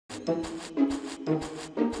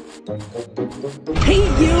Hey,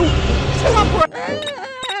 you! Stop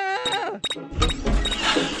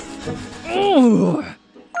Ugh.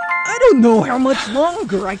 I don't know how much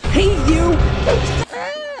longer I... Hey, you!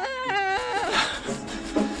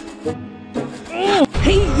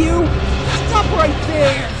 Hey, you! Stop right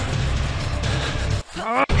there!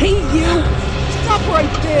 Hey, you! Stop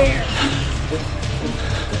right there!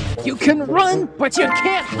 You can run, but you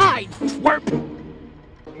can't hide, twerp!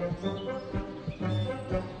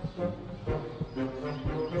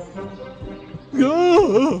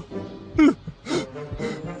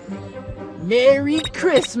 Merry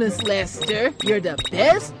Christmas, Lester. You're the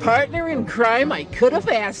best partner in crime I could have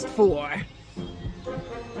asked for.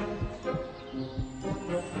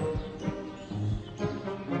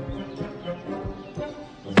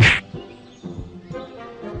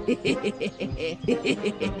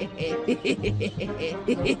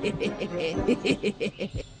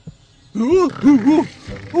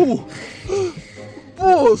 Oh,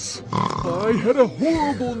 boss, I had a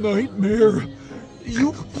horrible nightmare.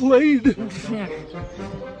 You played...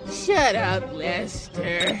 Shut up,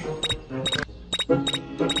 Lester.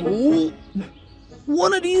 Ooh.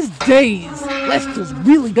 One of these days, Lester's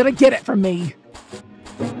really gonna get it from me.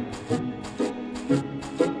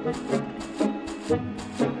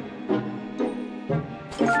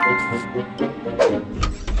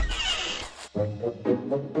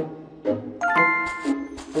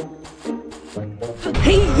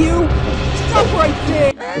 Hey, you! Stop right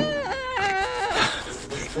there!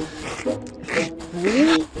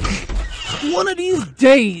 One of these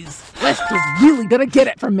days, Lester's really gonna get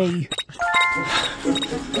it from me.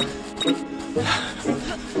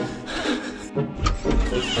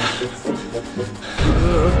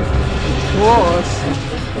 Boss,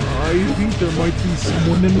 I think there might be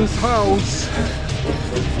someone in this house.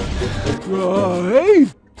 Hey,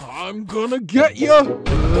 I'm gonna get ya!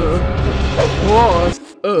 Boss,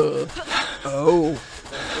 oh.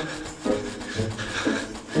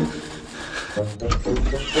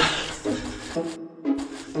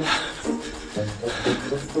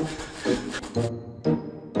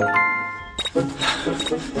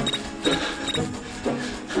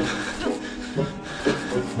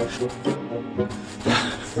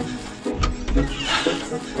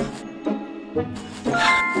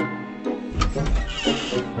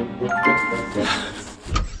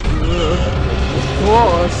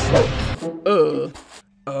 Boss,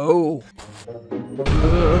 oh.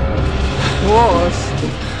 Boss,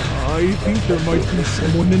 I think there might be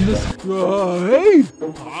someone in this... hey,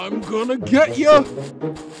 I'm gonna get ya!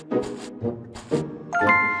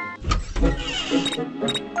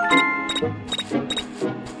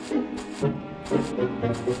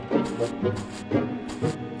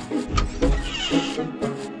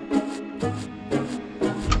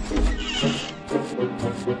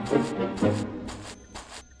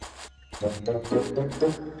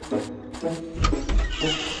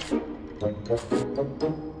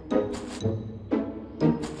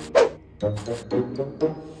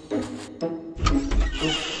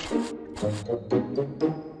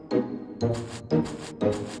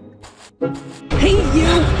 Hey,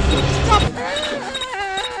 you! Stop!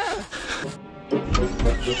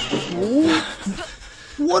 Ooh.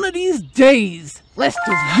 One of these days,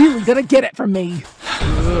 Lester's really gonna get it from me.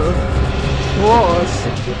 Boss,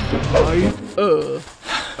 I... oh.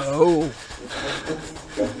 Oh.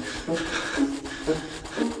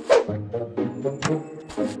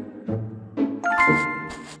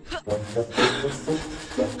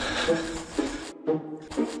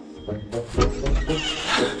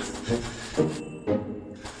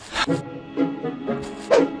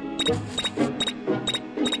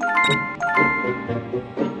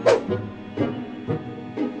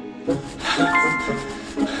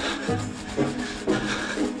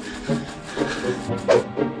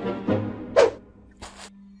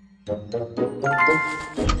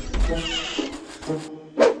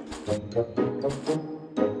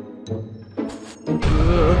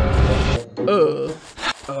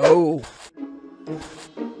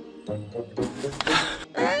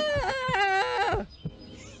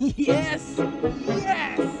 Yes!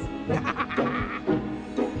 Yes!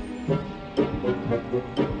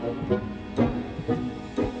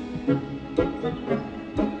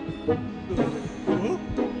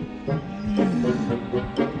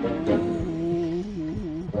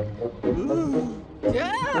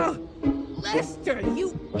 Oh, Lester,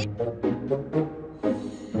 you...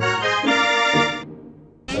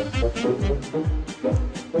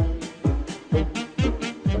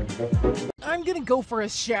 I'm gonna go for a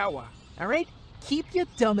shower, alright? Keep your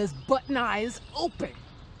dumb as button eyes open.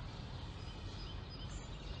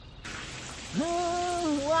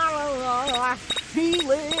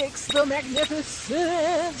 Felix the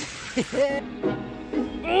Magnificent.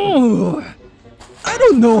 I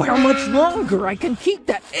don't know how much longer I can keep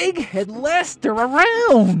that egghead Lester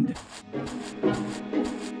around.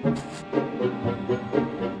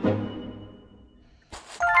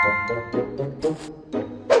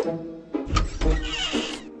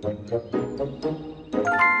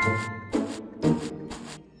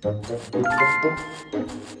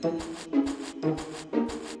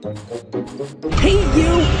 Hey,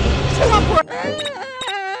 you! Stop!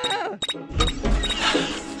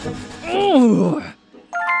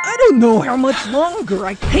 I don't know how much longer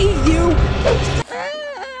I can. Hey, you!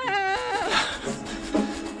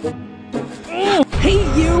 Hey,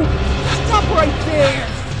 you! Stop right there!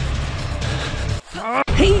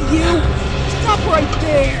 Hey, you! Stop right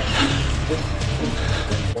there!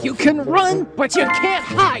 You can run, but you can't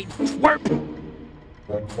hide, twerp!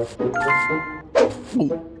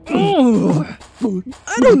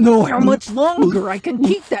 I don't know how much longer I can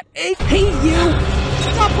keep that egg. Hey, you!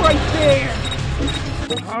 Stop right there!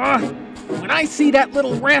 When I see that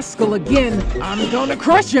little rascal again, I'm gonna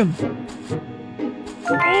crush him!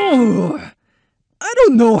 I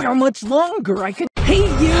don't know how much longer I can. Hey,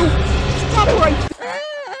 you! Stop right there!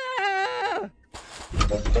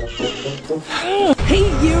 Hey,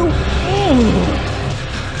 you!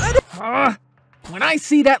 When I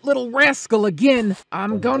see that little rascal again,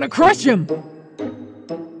 I'm gonna crush him!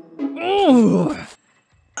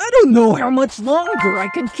 I don't know how much longer I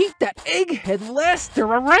can keep that egghead Lester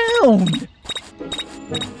around!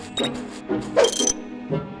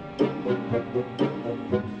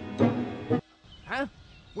 Huh?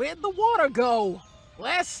 Where'd the water go?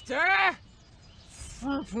 Lester!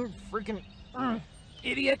 Freaking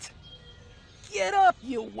idiot! Get up,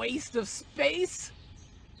 you waste of space!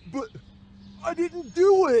 But I didn't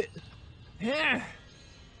do it.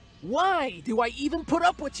 Why do I even put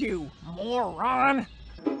up with you, moron?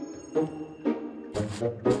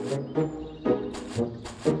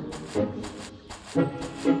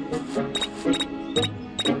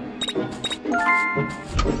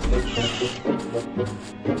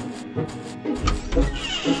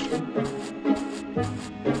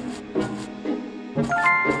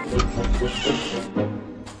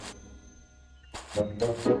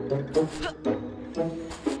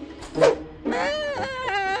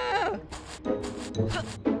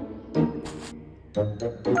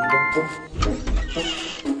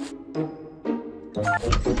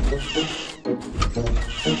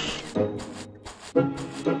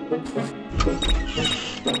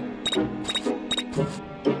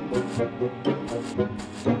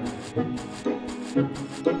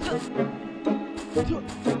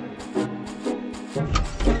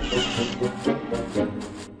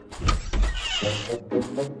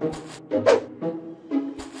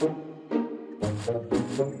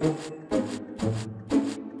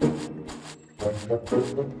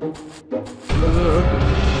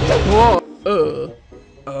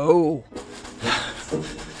 Oh.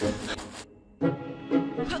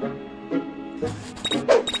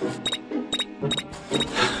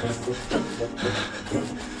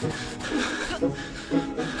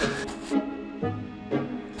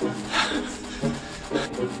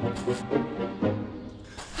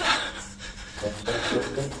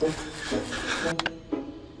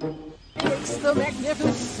 It's the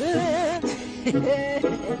Magnificent!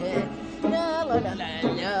 La la la la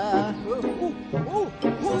la!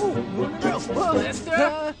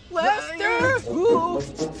 Lester! Lester!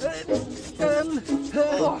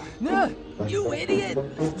 You idiot!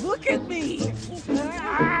 Look at me!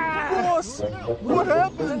 Boss, what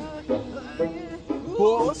happened?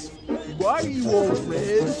 Boss, why are you all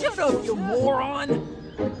red? Shut up, you moron!